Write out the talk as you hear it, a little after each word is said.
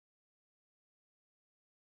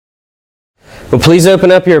Well, please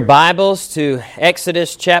open up your Bibles to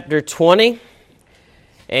Exodus chapter 20.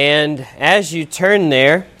 And as you turn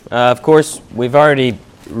there, of course, we've already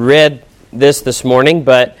read this morning,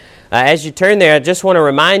 but as you turn there, I just want to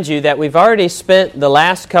remind you that we've already spent the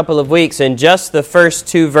last couple of weeks in just the first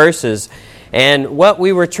two verses. And what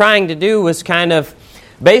we were trying to do was kind of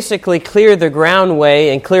basically clear the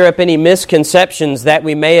groundway and clear up any misconceptions that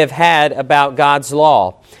we may have had about God's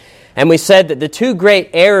law. And we said that the two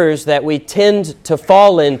great errors that we tend to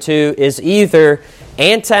fall into is either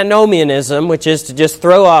antinomianism, which is to just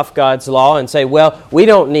throw off God's law and say, well, we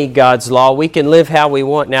don't need God's law. We can live how we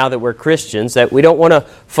want now that we're Christians, that we don't want to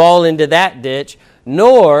fall into that ditch,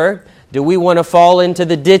 nor do we want to fall into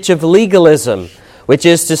the ditch of legalism, which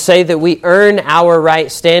is to say that we earn our right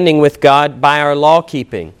standing with God by our law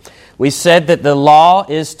keeping. We said that the law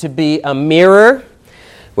is to be a mirror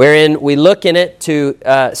wherein we look in it to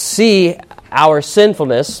see our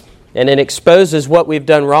sinfulness, and it exposes what we've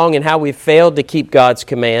done wrong and how we've failed to keep God's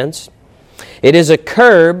commands. It is a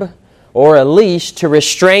curb or a leash to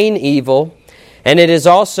restrain evil, and it is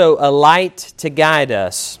also a light to guide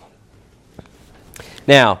us.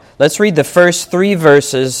 Now, let's read the first three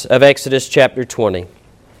verses of Exodus chapter 20.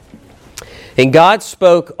 And God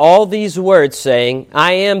spoke all these words, saying,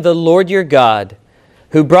 I am the Lord your God,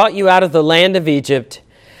 who brought you out of the land of Egypt,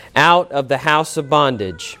 out of the house of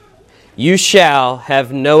bondage. You shall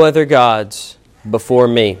have no other gods before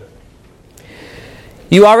me.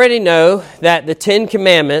 You already know that the Ten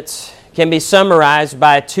Commandments can be summarized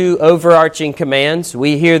by two overarching commands.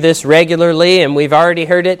 We hear this regularly, and we've already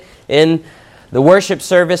heard it in the worship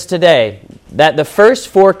service today, that the first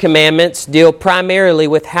four commandments deal primarily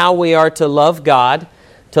with how we are to love God,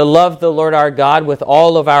 to love the Lord our God with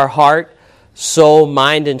all of our heart, soul,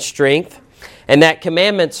 mind, and strength. And that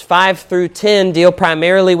commandments 5 through 10 deal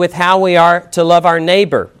primarily with how we are to love our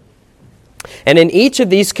neighbor. And in each of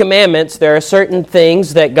these commandments, there are certain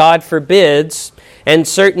things that God forbids and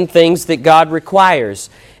certain things that God requires.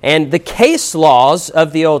 And the case laws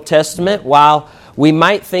of the Old Testament, while we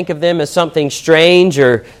might think of them as something strange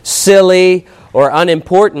or silly or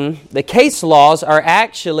unimportant, the case laws are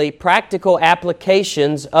actually practical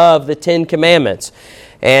applications of the Ten Commandments.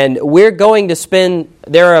 And we're going to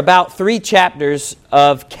there are about 3 chapters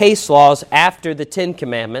of case laws after the Ten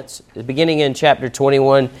Commandments, beginning in chapter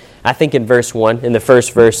 21, I think in verse 1, in the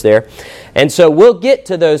first verse there. And so we'll get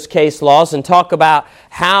to those case laws and talk about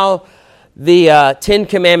how the Ten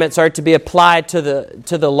Commandments are to be applied to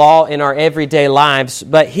the law in our everyday lives.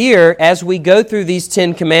 But here, as we go through these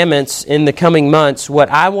Ten Commandments in the coming months, what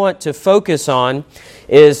I want to focus on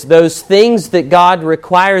is those things that God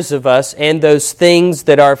requires of us and those things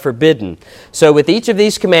that are forbidden. So with each of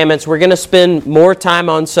these commandments, we're going to spend more time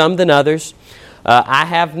on some than others.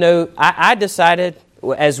 I decided,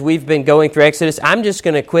 as we've been going through Exodus, I'm just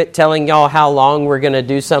going to quit telling y'all how long we're going to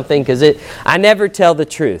do something, because I never tell the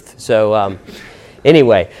truth. So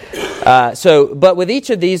anyway, but with each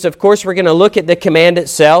of these, of course, we're going to look at the command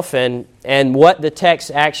itself and what the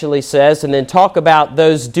text actually says, and then talk about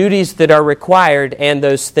those duties that are required and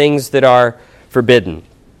those things that are forbidden.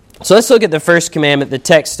 So let's look at the first commandment, the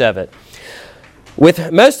text of it.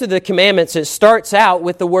 With most of the commandments, it starts out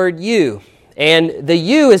with the word you. And the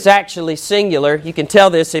you is actually singular. You can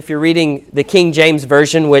tell this if you're reading the King James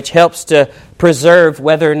Version, which helps to preserve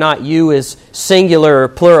whether or not you is singular or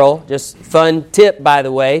plural. Just fun tip, by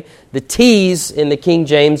the way. The T's in the King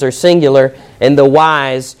James are singular, and the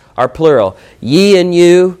Y's are plural. Ye and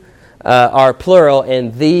you are plural,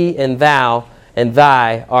 and thee and thou and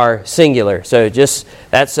thy are singular. So just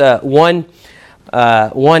that's one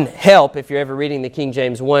help if you're ever reading the King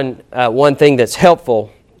James. One thing that's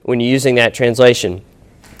helpful when you're using that translation.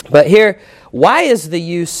 But here, why is the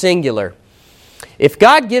you singular? If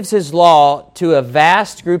God gives His law to a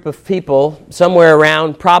vast group of people, somewhere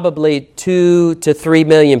around probably 2 to 3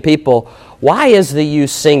 million people, why is the you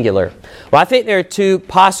singular? Well, I think there are two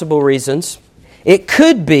possible reasons. It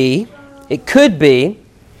could be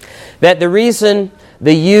that the reason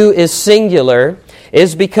the you is singular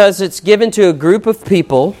is because it's given to a group of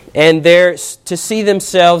people and they're to see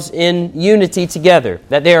themselves in unity together,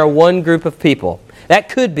 that they are one group of people. That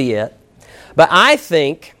could be it. But I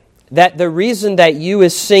think that the reason that you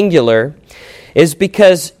is singular is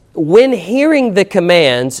because when hearing the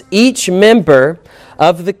commands, each member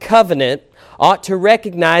of the covenant ought to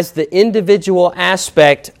recognize the individual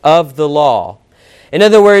aspect of the law. In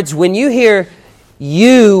other words, when you hear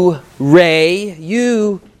you, Ray,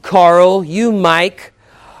 you, Carl, you, Mike,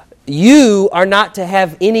 you are not to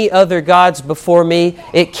have any other gods before me,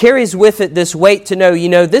 it carries with it this weight to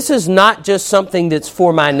know, this is not just something that's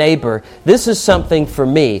for my neighbor. This is something for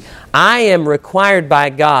me. I am required by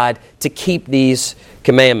God to keep these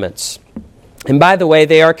commandments. And by the way,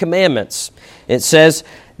 they are commandments. It says,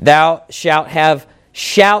 thou shalt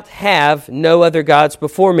have no other gods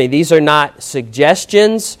before me. These are not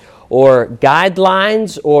suggestions or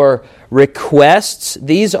guidelines or requests.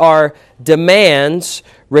 These are demands,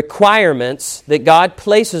 requirements that God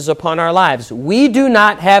places upon our lives. We do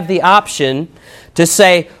not have the option to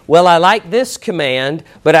say, well, I like this command,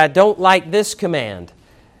 but I don't like this command.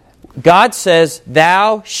 God says,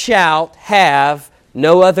 thou shalt have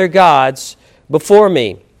no other gods before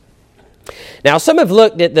me. Now, some have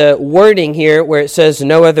looked at the wording here where it says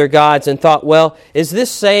no other gods and thought, well, is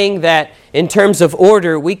this saying that in terms of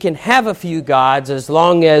order, we can have a few gods as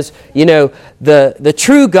long as, the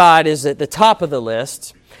true God is at the top of the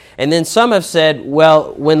list? And then some have said,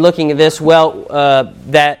 well, when looking at this,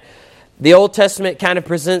 that the Old Testament kind of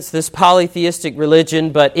presents this polytheistic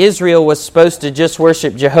religion, but Israel was supposed to just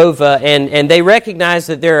worship Jehovah, and they recognize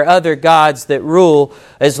that there are other gods that rule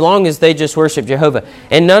as long as they just worship Jehovah.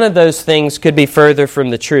 And none of those things could be further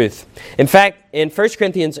from the truth. In fact, in 1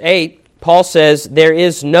 Corinthians 8, Paul says, there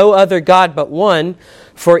is no other God but one,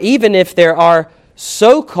 for even if there are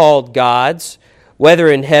so-called gods,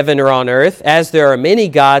 whether in heaven or on earth, as there are many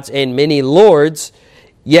gods and many lords,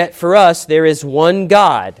 yet for us there is one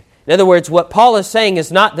God. In other words, what Paul is saying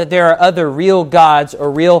is not that there are other real gods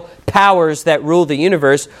or real powers that rule the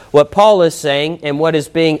universe. What Paul is saying, and what is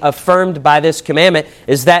being affirmed by this commandment,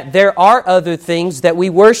 is that there are other things that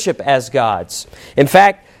we worship as gods. In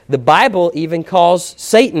fact, the Bible even calls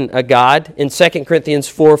Satan a god in 2 Corinthians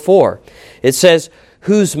 4:4. It says,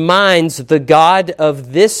 whose minds the God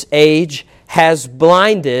of this age has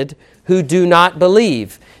blinded, who do not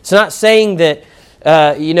believe. It's not saying that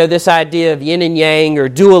this idea of yin and yang or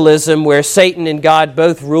dualism where Satan and God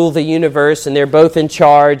both rule the universe and they're both in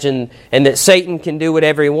charge and that Satan can do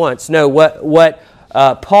whatever he wants. No, what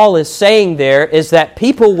Paul is saying there is that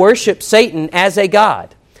people worship Satan as a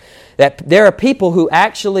god. That there are people who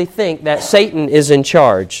actually think that Satan is in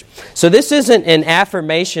charge. So this isn't an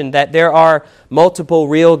affirmation that there are multiple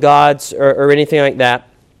real gods or anything like that.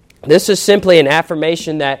 This is simply an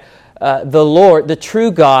affirmation that the Lord, the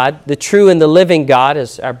true God, the true and the living God,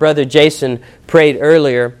 as our brother Jason prayed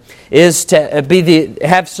earlier, is to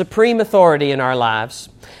have supreme authority in our lives,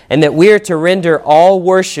 and that we are to render all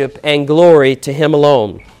worship and glory to Him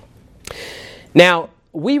alone. Now,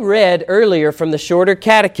 we read earlier from the Shorter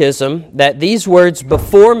Catechism that these words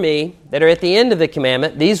before me, that are at the end of the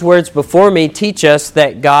commandment, these words before me teach us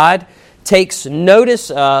that God takes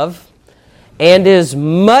notice of and is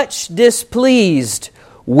much displeased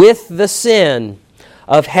with the sin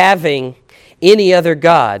of having any other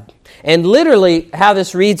God. And literally, how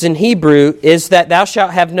this reads in Hebrew is that thou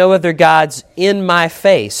shalt have no other gods in my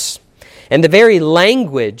face. And the very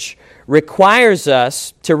language requires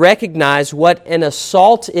us to recognize what an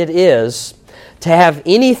assault it is to have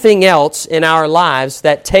anything else in our lives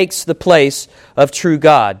that takes the place of true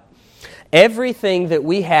God. Everything that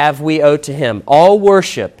we have, we owe to Him. All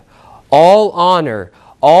worship, all honor,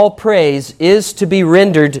 all praise is to be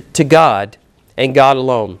rendered to God and God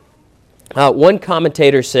alone. One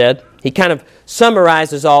commentator said, he kind of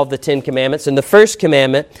summarizes all of the Ten Commandments. In the first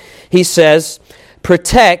commandment, he says,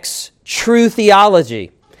 protects true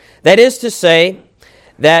theology. That is to say,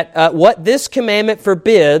 that what this commandment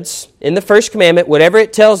forbids, in the first commandment, whatever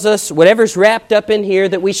it tells us, whatever's wrapped up in here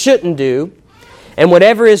that we shouldn't do, and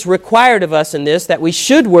whatever is required of us in this, that we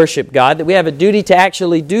should worship God, that we have a duty to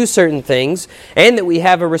actually do certain things, and that we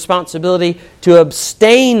have a responsibility to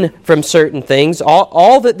abstain from certain things,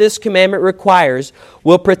 all that this commandment requires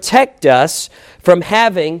will protect us from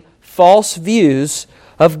having false views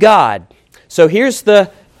of God. So here's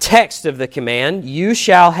the text of the command. You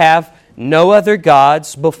shall have no other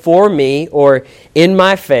gods before me or in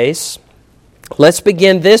my face. Let's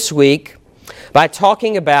begin this week by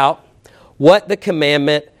talking about what the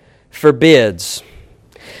commandment forbids.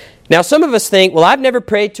 Now, some of us think, well, I've never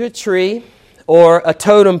prayed to a tree or a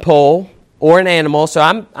totem pole or an animal, so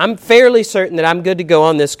I'm fairly certain that I'm good to go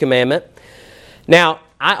on this commandment. Now,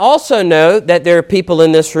 I also know that there are people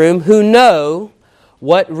in this room who know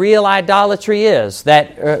what real idolatry is.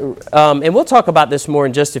 And we'll talk about this more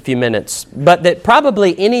in just a few minutes, but that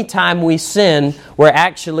probably any time we sin, we're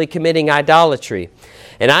actually committing idolatry.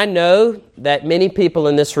 And I know that many people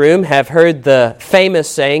in this room have heard the famous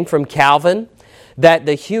saying from Calvin that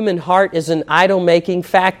the human heart is an idol-making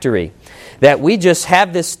factory. that we just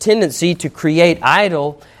have this tendency to create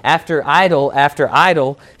idol after idol after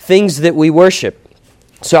idol, things that we worship.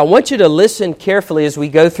 So I want you to listen carefully as we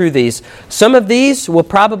go through these. Some of these will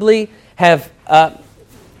probably have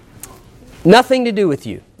nothing to do with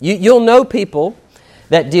you. You'll know people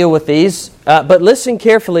that deal with these, but listen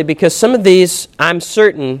carefully because some of these, I'm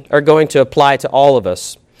certain, are going to apply to all of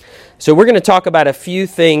us. So we're going to talk about a few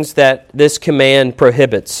things that this command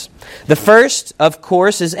prohibits. The first, of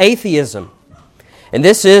course, is atheism. And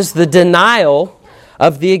this is the denial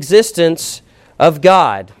of the existence of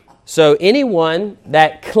God. So anyone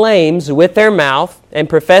that claims with their mouth and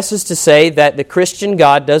professes to say that the Christian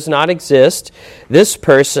God does not exist, this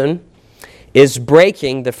person is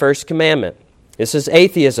breaking the first commandment. This is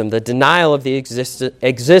atheism, the denial of the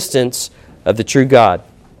existence of the true God.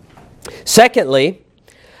 Secondly,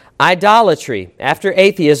 idolatry. After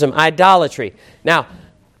atheism, idolatry. Now,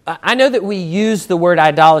 I know that we use the word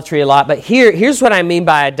idolatry a lot, but here's what I mean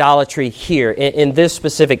by idolatry here in this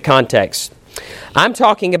specific context. I'm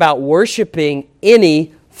talking about worshiping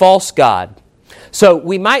any false god. So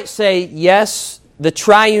we might say, yes, the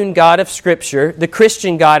triune God of Scripture, the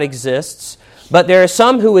Christian God exists, but there are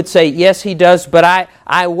some who would say, yes, He does, but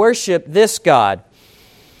I worship this God.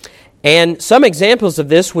 And some examples of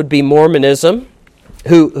this would be Mormonism,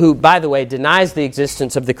 who, by the way, denies the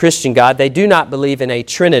existence of the Christian God. They do not believe in a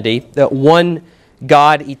Trinity, that one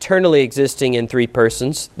God eternally existing in three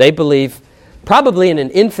persons. They believe probably in an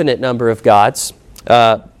infinite number of gods.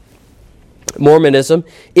 Mormonism.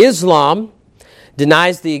 Islam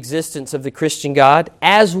denies the existence of the Christian God,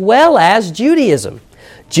 as well as Judaism.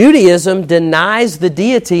 Judaism denies the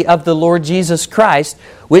deity of the Lord Jesus Christ,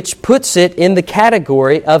 which puts it in the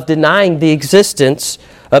category of denying the existence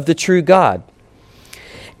of the true God.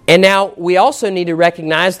 And now we also need to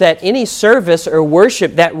recognize that any service or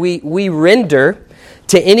worship that we render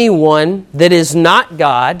to anyone that is not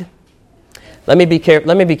God, let me be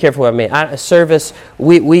careful what I mean. A service,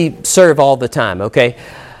 we serve all the time, okay?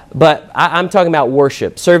 But I'm talking about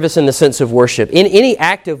worship, service in the sense of worship. In any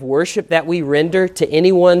act of worship that we render to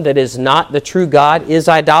anyone that is not the true God is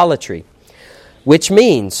idolatry, which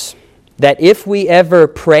means that if we ever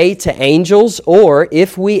pray to angels or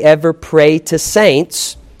if we ever pray to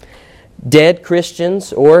saints, dead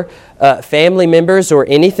Christians or family members or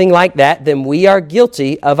anything like that, then we are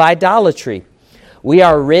guilty of idolatry. We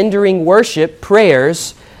are rendering worship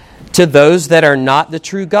prayers to those that are not the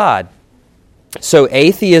true God. So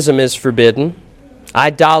atheism is forbidden.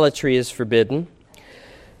 Idolatry is forbidden.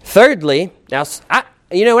 Thirdly, now,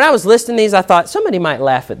 when I was listing these, I thought somebody might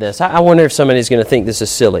laugh at this. I wonder if somebody's going to think this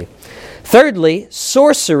is silly. Thirdly,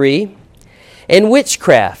 sorcery and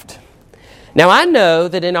witchcraft. Now, I know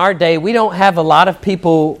that in our day, we don't have a lot of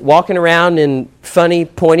people walking around in funny,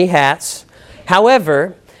 pointy hats.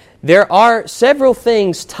 However, there are several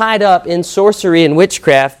things tied up in sorcery and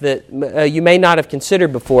witchcraft that you may not have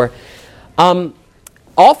considered before.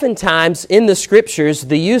 Oftentimes in the Scriptures,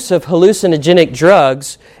 the use of hallucinogenic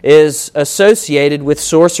drugs is associated with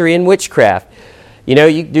sorcery and witchcraft. You know,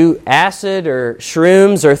 you do acid or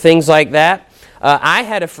shrooms or things like that. I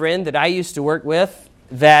had a friend that I used to work with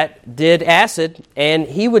that did acid, and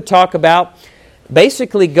he would talk about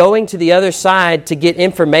basically going to the other side to get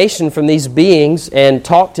information from these beings and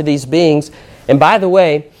talk to these beings. And by the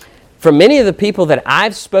way, from many of the people that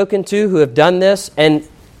I've spoken to who have done this, and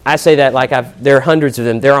I say that like there are hundreds of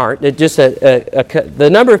them. There aren't. It's just the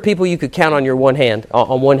number of people you could count on one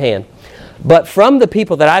hand. But from the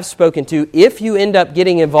people that I've spoken to, if you end up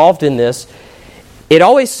getting involved in this, it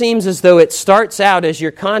always seems as though it starts out as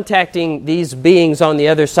you're contacting these beings on the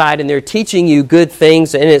other side and they're teaching you good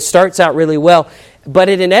things, and it starts out really well. But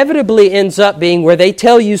it inevitably ends up being where they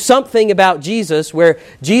tell you something about Jesus, where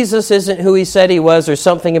Jesus isn't who He said He was, or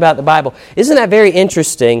something about the Bible. Isn't that very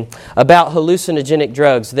interesting about hallucinogenic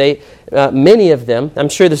drugs? Many of them, I'm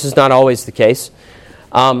sure this is not always the case,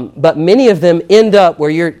 but many of them end up where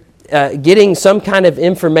you're getting some kind of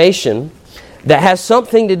information that has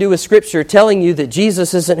something to do with Scripture telling you that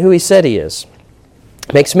Jesus isn't who He said He is.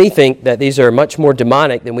 Makes me think that these are much more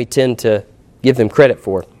demonic than we tend to give them credit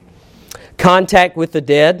for. Contact with the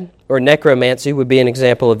dead, or necromancy, would be an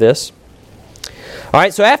example of this. All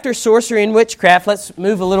right, so after sorcery and witchcraft, let's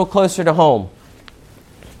move a little closer to home.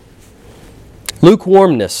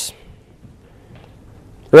 Lukewarmness.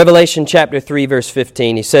 Revelation chapter 3, verse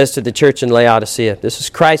 15, He says to the church in Laodicea, this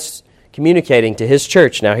is Christ communicating to His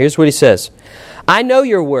church. Now, here's what He says. I know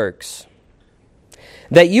your works,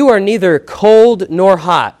 that you are neither cold nor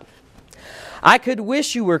hot. I could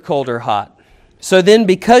wish you were cold or hot. So then,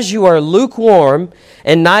 because you are lukewarm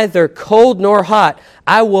and neither cold nor hot,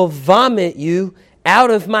 I will vomit you out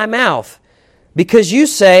of my mouth. Because you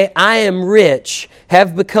say, I am rich,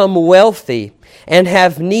 have become wealthy, and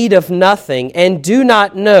have need of nothing, and do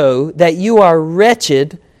not know that you are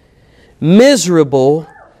wretched, miserable,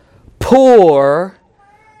 poor,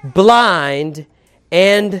 blind,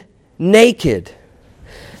 and naked.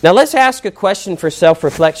 Now let's ask a question for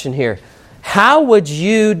self-reflection here. How would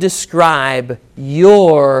you describe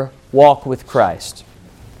your walk with Christ?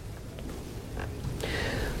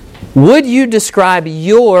 Would you describe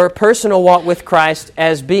your personal walk with Christ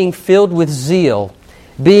as being filled with zeal,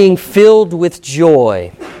 being filled with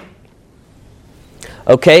joy?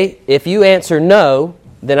 Okay, if you answer no,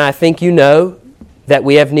 then I think you know that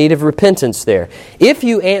we have need of repentance there. If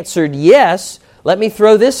you answered yes, let me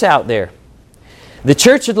throw this out there. The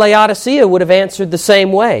church at Laodicea would have answered the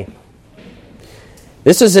same way.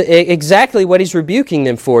 This is exactly what he's rebuking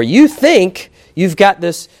them for. You think you've got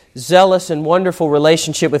this zealous and wonderful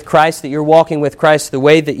relationship with Christ, that you're walking with Christ the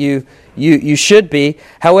way that you should be.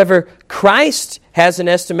 However, Christ has an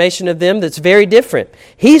estimation of them that's very different.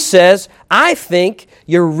 He says, I think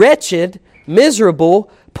you're wretched,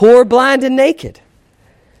 miserable, poor, blind, and naked.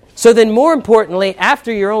 So then more importantly,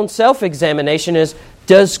 after your own self-examination is,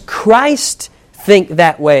 does Christ think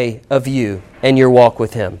that way of you and your walk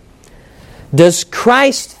with Him? Does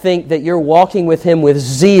Christ think that you're walking with Him with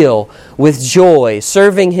zeal, with joy,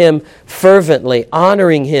 serving Him fervently,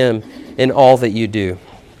 honoring Him in all that you do?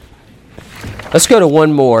 Let's go to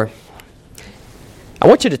one more. I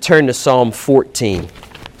want you to turn to Psalm 14.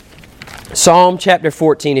 Psalm chapter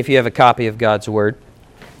 14, if you have a copy of God's Word.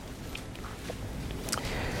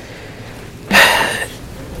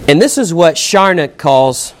 And this is what Charnock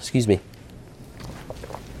calls,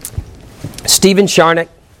 Stephen Charnock,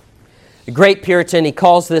 the great Puritan, he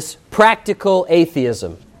calls this practical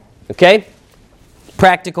atheism. Okay?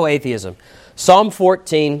 Practical atheism. Psalm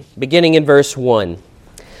 14, beginning in verse 1.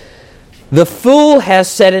 The fool has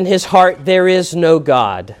said in his heart, there is no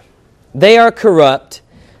God. They are corrupt.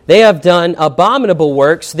 They have done abominable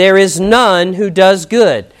works. There is none who does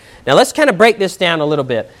good. Now let's kind of break this down a little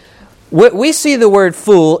bit. We see the word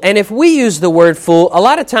fool, and if we use the word fool, a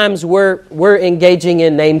lot of times we're engaging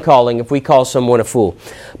in name-calling if we call someone a fool.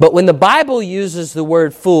 But when the Bible uses the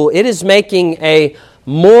word fool, it is making a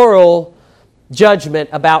moral judgment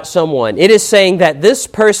about someone. It is saying that this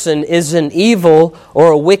person is an evil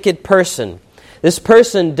or a wicked person. This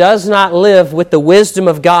person does not live with the wisdom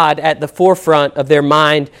of God at the forefront of their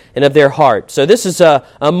mind and of their heart. So this is a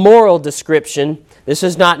moral description. This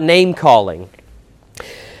is not name-calling.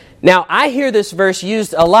 Now, I hear this verse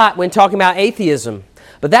used a lot when talking about atheism,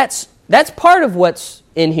 but that's part of what's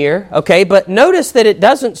in here, okay? But notice that it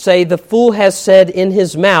doesn't say the fool has said in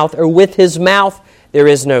his mouth, or with his mouth, there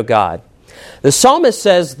is no God. The psalmist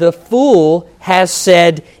says the fool has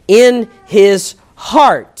said in his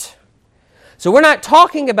heart. So we're not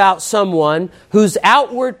talking about someone whose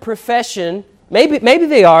outward profession, maybe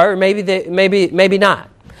they are, or maybe not.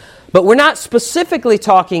 But we're not specifically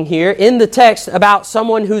talking here in the text about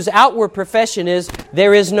someone whose outward profession is,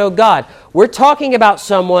 there is no God. We're talking about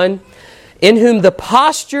someone in whom the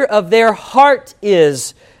posture of their heart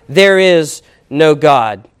is, there is no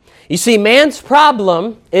God. You see, man's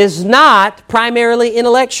problem is not primarily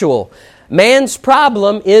intellectual. Man's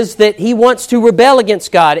problem is that he wants to rebel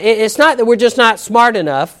against God. It's not that we're just not smart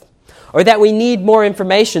enough or that we need more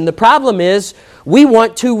information. The problem is we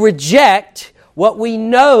want to reject what we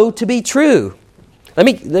know to be true. Let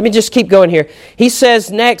me just keep going here. He says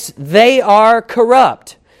next, they are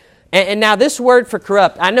corrupt. And now this word for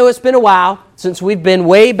corrupt, I know it's been a while since we've been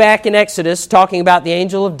way back in Exodus talking about the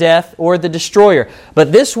angel of death or the destroyer.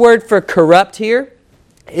 But this word for corrupt here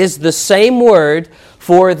is the same word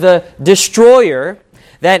for the destroyer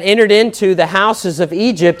that entered into the houses of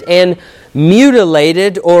Egypt and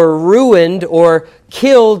mutilated or ruined or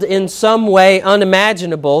killed in some way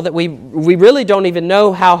unimaginable, that we really don't even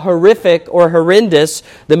know how horrific or horrendous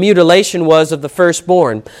the mutilation was of the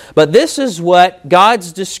firstborn. But this is what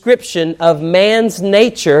God's description of man's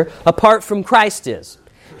nature apart from Christ is.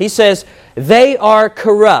 He says, they are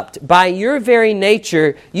corrupt. By your very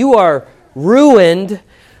nature, you are ruined,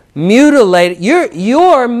 mutilated.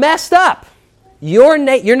 You're messed up. You're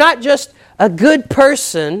not just a good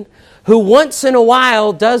person who once in a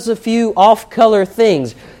while does a few off-color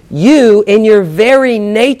things. You, in your very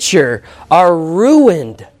nature, are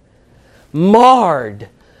ruined, marred,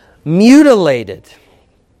 mutilated.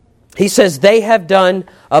 He says they have done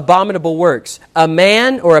abominable works. A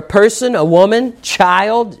man or a person, a woman,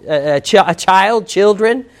 children,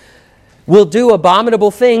 will do abominable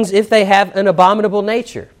things if they have an abominable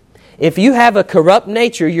nature. If you have a corrupt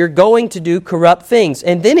nature, you're going to do corrupt things.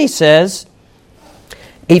 And then he says,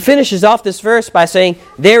 he finishes off this verse by saying,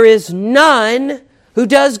 there is none who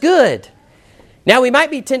does good. Now, we might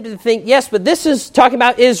be tempted to think, yes, but this is talking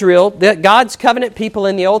about Israel, God's covenant people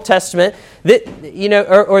in the Old Testament,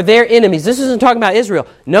 or their enemies. This isn't talking about Israel.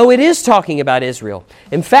 No, it is talking about Israel.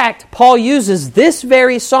 In fact, Paul uses this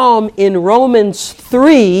very psalm in Romans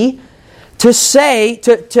 3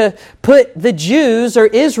 to put the Jews or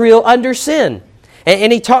Israel under sin.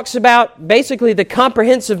 And he talks about basically the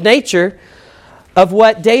comprehensive nature of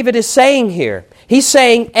what David is saying here. He's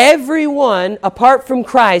saying everyone apart from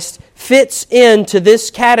Christ fits into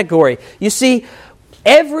this category. You see,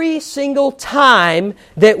 every single time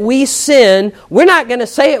that we sin, we're not going to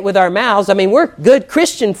say it with our mouths. I mean, we're good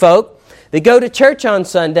Christian folk that go to church on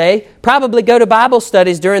Sunday, probably go to Bible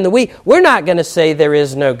studies during the week. We're not going to say there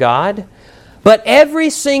is no God. But every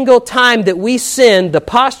single time that we sin, the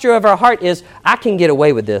posture of our heart is, I can get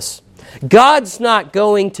away with this. God's not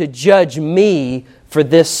going to judge me for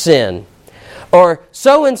this sin. Or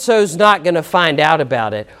so-and-so's not going to find out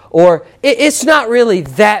about it. Or it's not really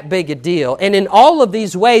that big a deal. And in all of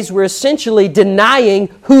these ways, we're essentially denying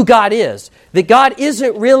who God is. That God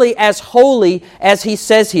isn't really as holy as He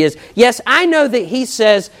says He is. Yes, I know that He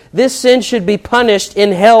says this sin should be punished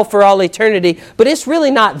in hell for all eternity, but it's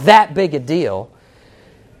really not that big a deal.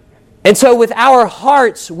 And so with our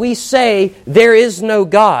hearts, we say there is no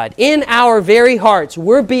God. In our very hearts,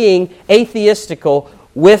 we're being atheistical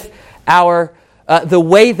with the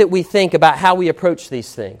way that we think about how we approach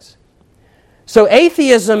these things. So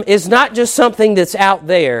atheism is not just something that's out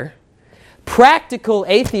there. Practical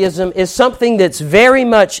atheism is something that's very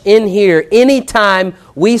much in here anytime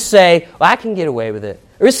we say, well, I can get away with it.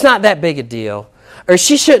 Or it's not that big a deal. Or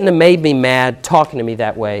she shouldn't have made me mad talking to me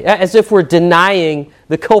that way. As if we're denying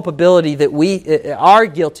the culpability that our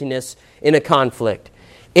guiltiness in a conflict.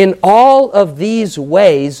 In all of these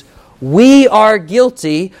ways, we are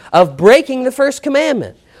guilty of breaking the first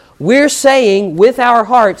commandment. We're saying with our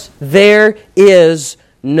hearts, there is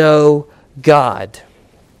no God.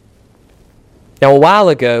 Now, a while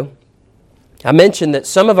ago, I mentioned that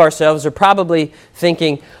some of ourselves are probably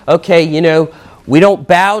thinking, okay, we don't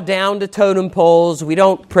bow down to totem poles, we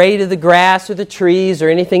don't pray to the grass or the trees or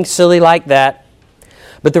anything silly like that.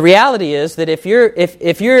 But the reality is that if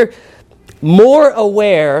you're more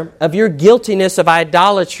aware of your guiltiness of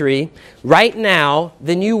idolatry right now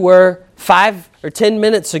than you were 5 or 10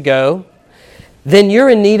 minutes ago, then you're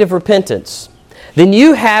in need of repentance. Then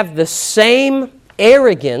you have the same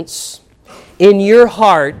arrogance in your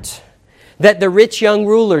heart that the rich young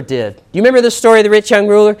ruler did. Do you remember the story of the rich young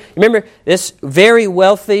ruler? You remember this very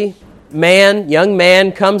wealthy young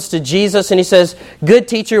man comes to Jesus and he says, "Good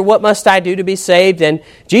teacher, what must I do to be saved?" And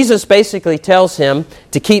Jesus basically tells him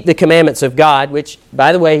to keep the commandments of God, which,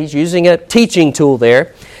 by the way, he's using a teaching tool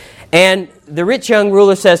there. And the rich young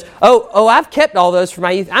ruler says, Oh, I've kept all those for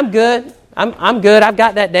my youth. I'm good. I'm good. I've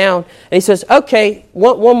got that down. And he says, okay,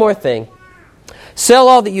 one more thing. Sell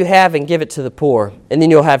all that you have and give it to the poor, and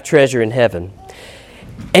then you'll have treasure in heaven.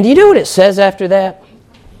 And you know what it says after that?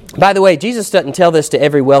 By the way, Jesus doesn't tell this to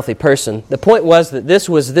every wealthy person. The point was that this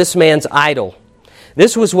was this man's idol.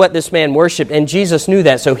 This was what this man worshipped, and Jesus knew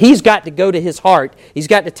that. So he's got to go to his heart. He's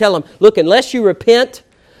got to tell him, look, unless you repent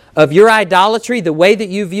of your idolatry, the way that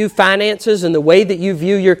you view finances and the way that you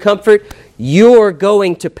view your comfort, you're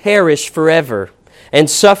going to perish forever and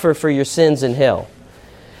suffer for your sins in hell.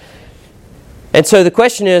 And so the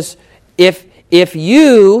question is, if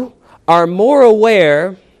you are more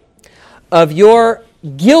aware of your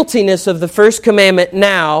guiltiness of the first commandment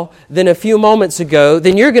now than a few moments ago,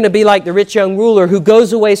 then you're going to be like the rich young ruler who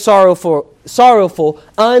goes away sorrowful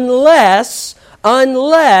unless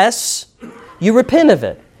you repent of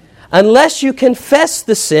it. Unless you confess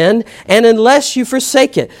the sin and unless you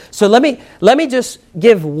forsake it. So let me just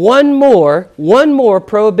give one more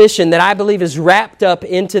prohibition that I believe is wrapped up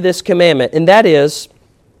into this commandment, and that is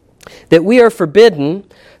that we are forbidden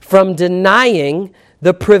from denying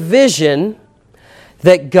the provision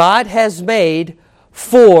that God has made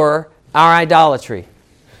for our idolatry.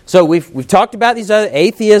 So we've talked about these other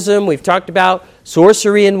atheism, we've talked about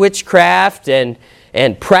sorcery and witchcraft and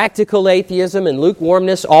practical atheism and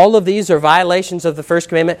lukewarmness. All of these are violations of the first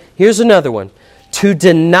commandment. Here's another one. To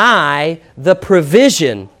deny the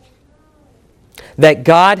provision that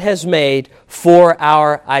God has made for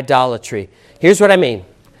our idolatry. Here's what I mean.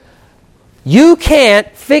 You can't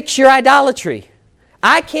fix your idolatry.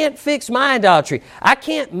 I can't fix my idolatry. I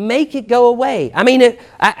can't make it go away. I mean,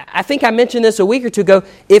 I think I mentioned this a week or two ago.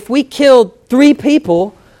 If we killed 3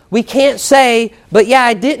 people, we can't say, but yeah,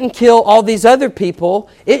 I didn't kill all these other people.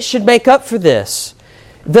 It should make up for this.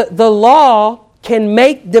 The law can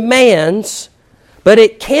make demands, but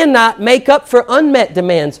it cannot make up for unmet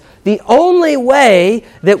demands. The only way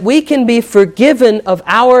that we can be forgiven of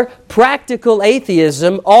our practical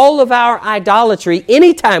atheism, all of our idolatry,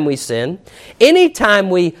 anytime we sin, anytime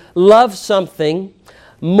we love something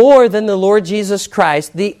more than the Lord Jesus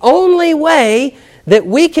Christ, the only way that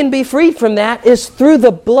we can be freed from that is through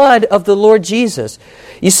the blood of the Lord Jesus.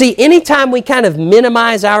 You see, anytime we kind of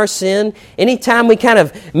minimize our sin, anytime we kind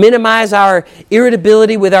of minimize our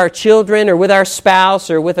irritability with our children or with our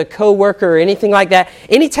spouse or with a coworker or anything like that,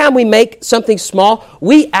 anytime we make something small,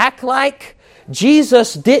 we act like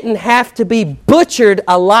Jesus didn't have to be butchered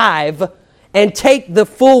alive and take the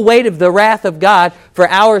full weight of the wrath of God for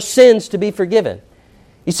our sins to be forgiven.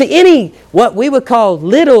 You see, any what we would call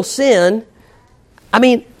little sin,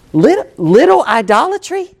 little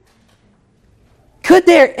idolatry? Could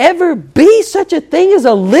there ever be such a thing as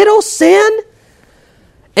a little sin?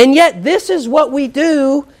 And yet this is what we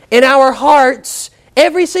do in our hearts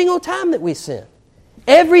every single time that we sin.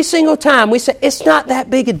 Every single time we say, it's not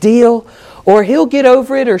that big a deal, or he'll get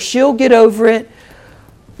over it, or she'll get over it.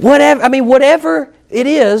 Whatever it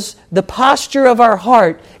is, the posture of our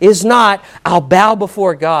heart is not, I'll bow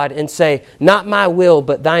before God and say, not my will,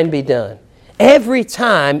 but thine be done. Every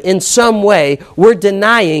time, in some way, we're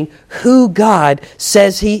denying who God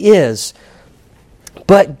says He is.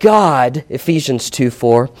 But God, Ephesians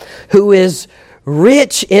 2:4, who is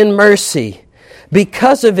rich in mercy,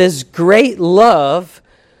 because of His great love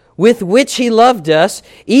with which He loved us,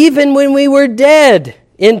 even when we were dead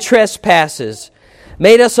in trespasses,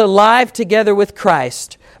 made us alive together with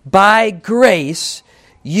Christ. By grace,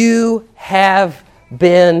 you have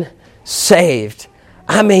been saved.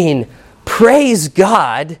 Praise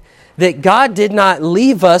God that God did not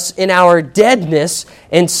leave us in our deadness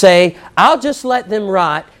and say, I'll just let them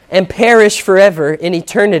rot and perish forever in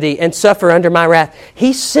eternity and suffer under my wrath.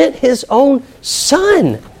 He sent His own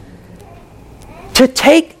Son to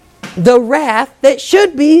take the wrath that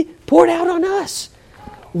should be poured out on us.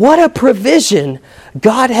 What a provision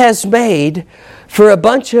God has made for a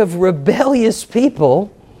bunch of rebellious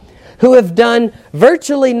people who have done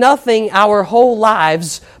virtually nothing our whole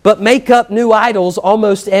lives but make up new idols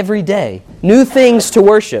almost every day. New things to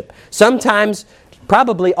worship. Sometimes,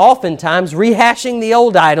 probably oftentimes, rehashing the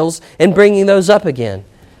old idols and bringing those up again.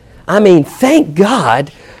 Thank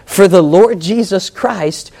God for the Lord Jesus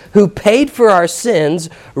Christ who paid for our sins,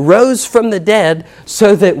 rose from the dead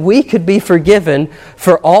so that we could be forgiven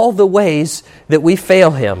for all the ways that we fail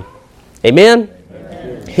Him. Amen?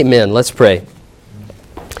 Amen. Amen. Let's pray.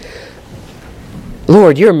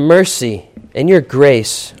 Lord, your mercy and your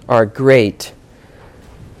grace are great.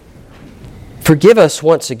 Forgive us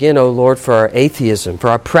once again, O Lord, for our atheism, for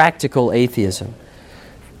our practical atheism,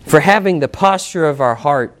 for having the posture of our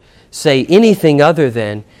heart say anything other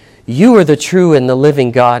than, you are the true and the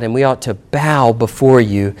living God, and we ought to bow before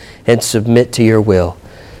you and submit to your will.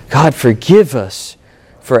 God, forgive us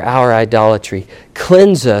for our idolatry.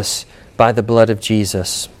 Cleanse us by the blood of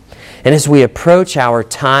Jesus. And as we approach our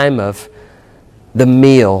time of the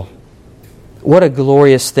meal, what a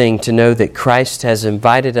glorious thing to know that Christ has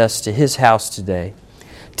invited us to His house today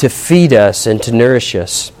to feed us and to nourish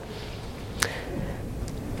us.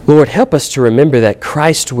 Lord, help us to remember that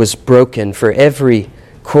Christ was broken for every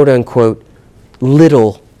quote-unquote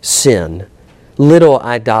little sin, little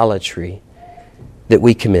idolatry that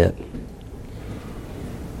we commit.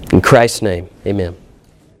 In Christ's name, amen.